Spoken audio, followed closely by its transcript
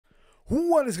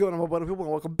What is going on, my buddy people?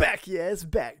 Welcome back,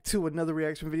 back to another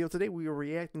reaction video. Today we are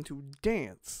reacting to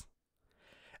Dance,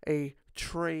 a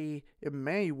Trey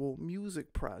Emanuel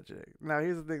music project. Now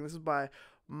here's the thing, this is by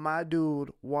my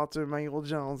dude, Walter Emanuel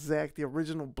Jones, Zach, the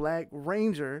original Black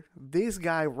Ranger. This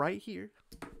guy right here.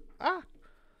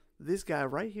 This guy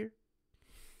right here.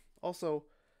 Also,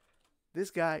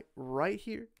 this guy right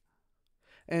here.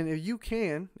 And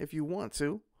if you want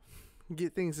to,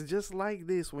 get things just like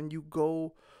this when you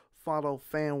go follow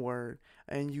Fanward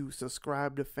and you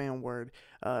subscribe to Fanward.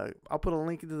 I'll put a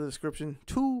link into the description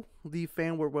to the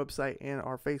Fanward website and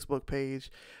our Facebook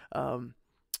page.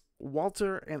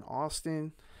 Walter and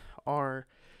Austin are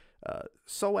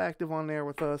so active on there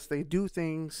with us. They do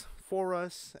things for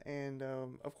us, and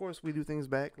of course we do things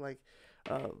back, like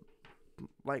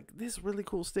this really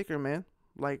cool sticker, man.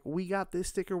 Like, we got this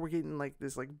sticker, we're getting like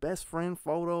this like best friend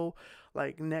photo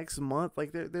like next month.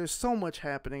 Like there's so much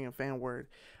happening in Fanword.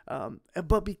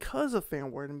 But because of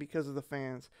Fanword and because of the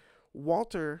fans,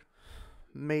 Walter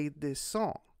made this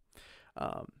song.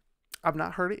 I've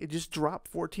not heard it. It just dropped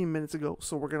 14 minutes ago,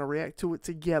 so we're gonna react to it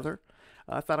together.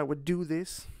 I thought I would do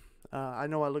this. I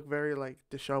know I look very like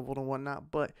disheveled and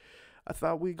whatnot, but I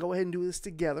thought we'd go ahead and do this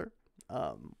together.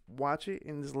 Watch it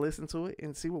and just listen to it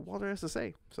and see what Walter has to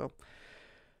say. So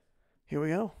here we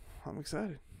go. I'm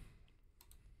excited.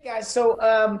 Guys, so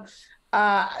I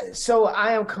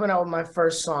am coming out with my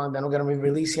first song that I'm going to be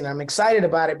releasing. I'm excited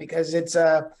about it because it's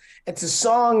a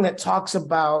song that talks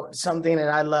about something that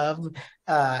I love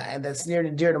and that's near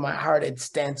and dear to my heart. It's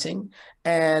dancing.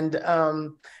 And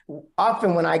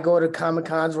often when I go to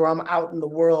Comic-Cons where I'm out in the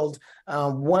world,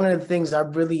 one of the things I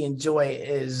really enjoy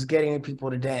is getting people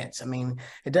to dance. I mean,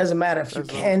 it doesn't matter if you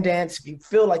can dance, if you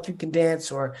feel like you can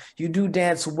dance, or you do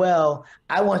dance well,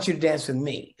 I want you to dance with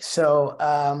me. So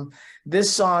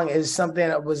this song is something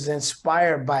that was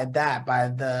inspired by that,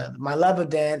 by my love of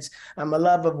dance, and my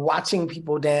love of watching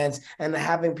people dance and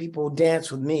having people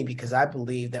dance with me, because I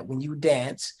believe that when you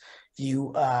dance,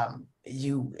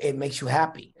 it makes you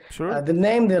happy. Sure. The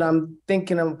name that I'm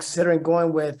considering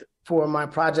going with for my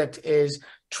project is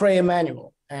Trey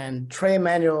Emanuel. And Trey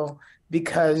Emanuel,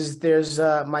 because there's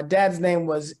my dad's name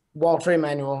was Walter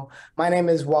Emanuel. My name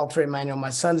is Walter Emanuel.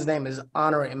 My son's name is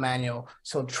Honor Emanuel.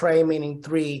 So Trey meaning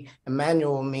three,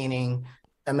 Emanuel meaning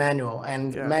Emmanuel,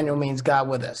 and Emmanuel means God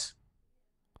with us.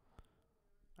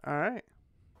 All right.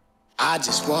 I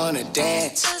just wanna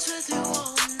dance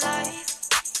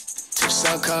till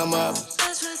sun come up.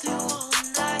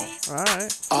 All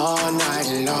right. All night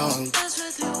long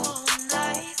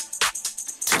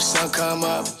till sun come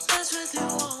up.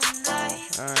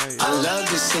 All right. I love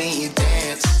to see you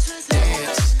dance,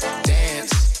 dance,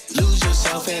 dance. Lose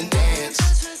yourself and dance,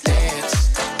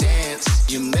 dance,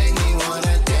 dance. You make me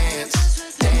wanna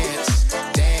dance, dance,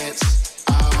 dance.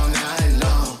 All night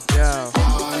long. Yeah.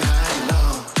 All night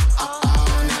long.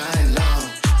 All night long.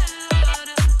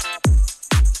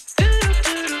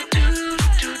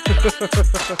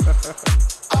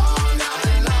 All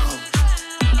night long.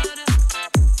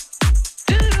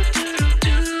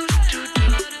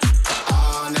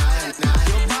 All night, night.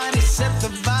 Your body set the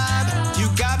vibe. You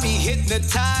got me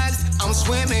hypnotized. I'm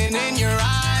swimming in your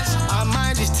eyes. I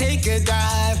might just take a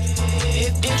dive.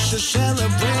 It's a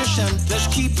celebration. Let's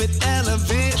keep it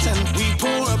elevating. We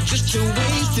pour up just to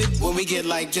waste it. When we get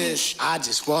like this, I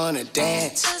just wanna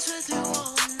dance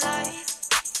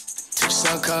till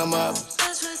sun come up.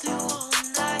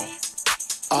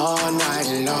 All night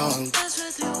long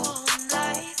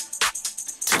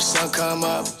till sun come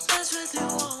up.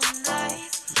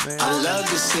 Man. I love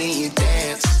to see you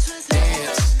dance,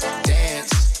 dance,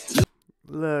 dance.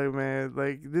 Look, man,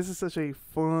 like, this is such a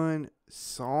fun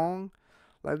song.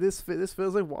 Like, this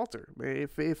feels like Walter, man.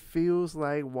 It feels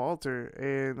like Walter,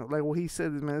 and like what he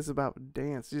said, man, it's about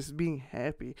dance, just being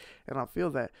happy, and I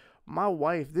feel that. My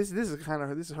wife, this is kind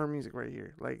of this is her music right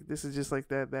here. Like, this is just like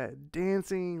that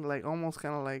dancing, like almost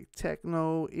kind of like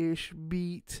techno-ish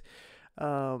beat.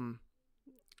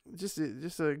 Just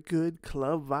a good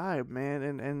club vibe, man,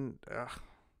 and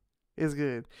it's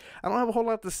good. I don't have a whole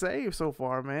lot to say so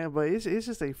far, man, but it's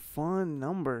just a fun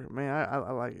number, man.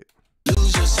 I like it.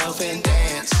 Lose yourself and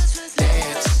dance,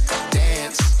 dance,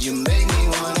 dance. You make me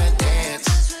wanna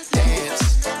dance,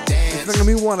 dance, dance. It's making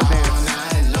me wanna dance. All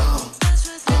night long,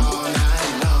 all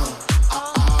night long,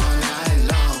 all night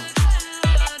long.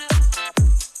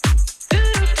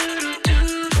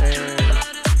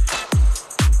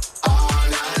 All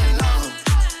night long.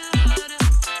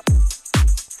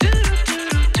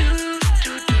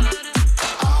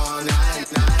 All night,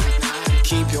 night, night.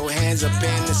 Keep your hands up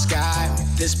in the sky.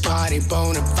 This this party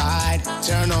bona fide.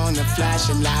 Turn on the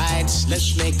flashing lights.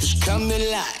 Let's make this come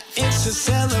to life. It's a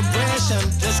celebration.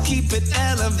 Let's keep it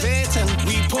elevating.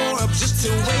 We pour up just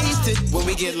to waste it. When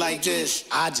we get like this,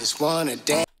 I just wanna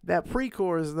dance. That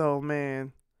pre-chorus though,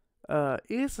 man.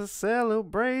 It's a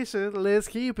celebration. Let's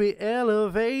keep it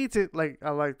elevated. Like,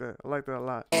 I like that. I like that a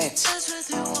lot. Dance.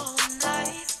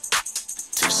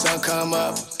 Till sun come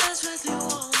up.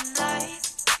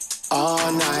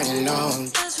 All night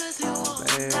long.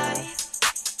 Man.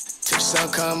 Till sun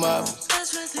come up.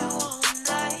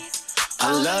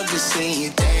 I love to see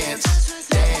you dance,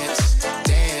 dance,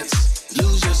 dance.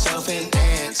 Lose yourself and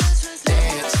dance,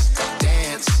 dance,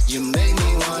 dance. You make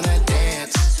me wanna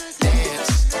dance,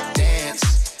 dance,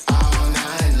 dance. All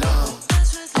night long,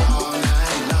 all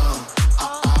night long,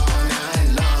 all night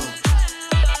long.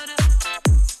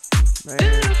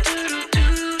 Man.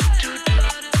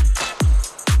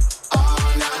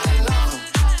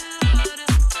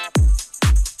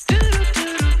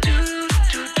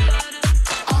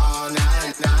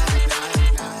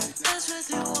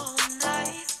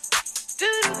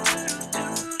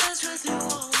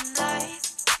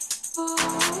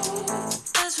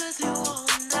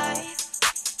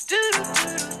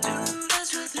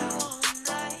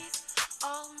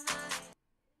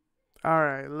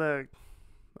 Alright, look.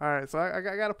 Alright, so I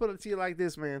gotta put it to you like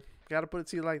this, man. Gotta put it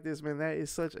to you like this, man. That is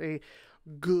such a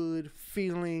good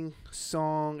feeling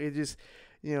song. It just,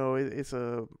 you know, it's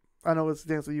a, I know it's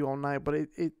Dance With You All Night, but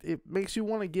it makes you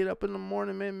want to get up in the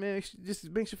morning, man. It just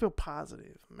makes you feel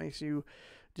positive. It makes you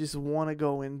just want to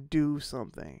go and do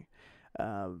something.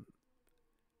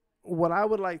 What I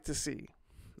would like to see,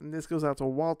 and this goes out to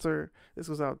Walter, this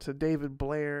goes out to David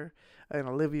Blair and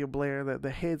Olivia Blair,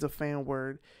 the heads of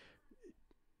Fanward.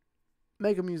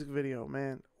 Make a music video,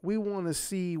 man. We want to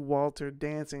see Walter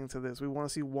dancing to this. We want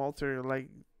to see Walter like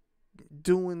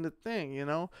doing the thing, you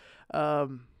know.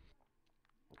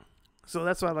 So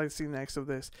that's what I'd like to see next of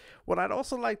this. What I'd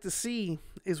also like to see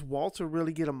is Walter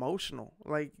really get emotional.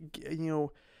 Like, you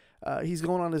know, he's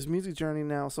going on his music journey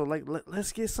now. So like,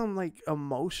 let's get some like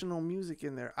emotional music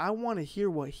in there. I want to hear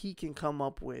what he can come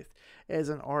up with as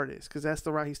an artist, because that's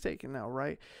the route he's taking now,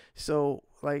 right? So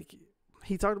like,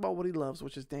 he talked about what he loves,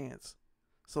 which is dance.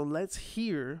 So let's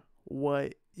hear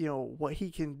what, you know, what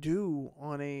he can do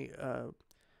on an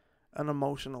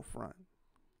emotional front.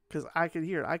 Because I could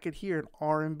hear an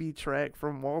R&B track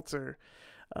from Walter.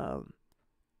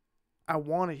 I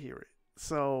want to hear it.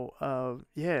 So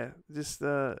yeah, just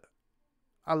I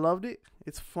loved it.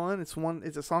 It's fun. It's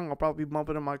a song I'll probably be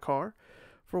bumping in my car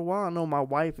for a while. I know my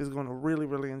wife is going to really,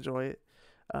 really enjoy it.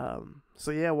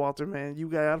 So yeah, Walter, man, you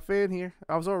got a fan here.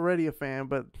 I was already a fan,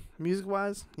 but music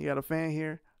wise, you got a fan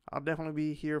here. I'll definitely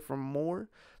be here for more.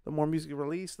 The more music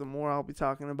released, the more I'll be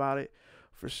talking about it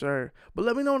for sure. But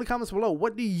let me know in the comments below,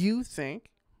 what do you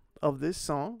think of this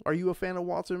song? Are you a fan of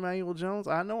Walter Emanuel Jones?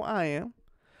 I know I am.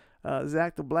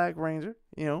 Zach the Black Ranger,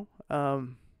 you know.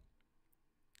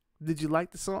 Did you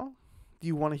like the song? Do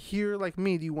you want to hear like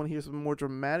me? Do you want to hear something more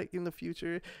dramatic in the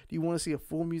future? Do you want to see a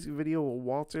full music video with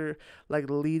Walter like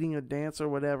leading a dance or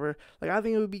whatever? Like, I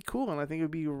think it would be cool, and I think it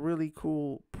would be a really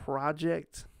cool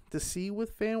project to see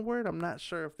with Fanward. I'm not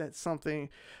sure if that's something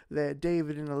that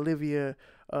David and Olivia,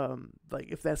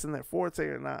 like if that's in their forte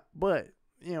or not. But,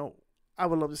 you know, I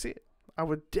would love to see it. I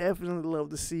would definitely love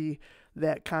to see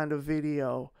that kind of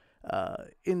video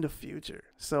in the future.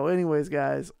 So anyways,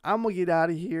 guys, I'm gonna get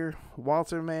out of here.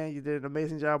 Walter, man, you did an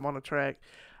amazing job on the track.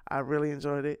 I really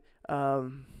enjoyed it.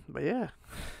 But yeah,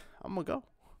 I'm gonna go.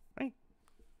 Right?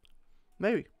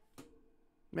 Maybe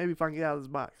if I can get out of this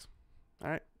box.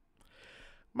 All right.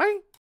 Bye.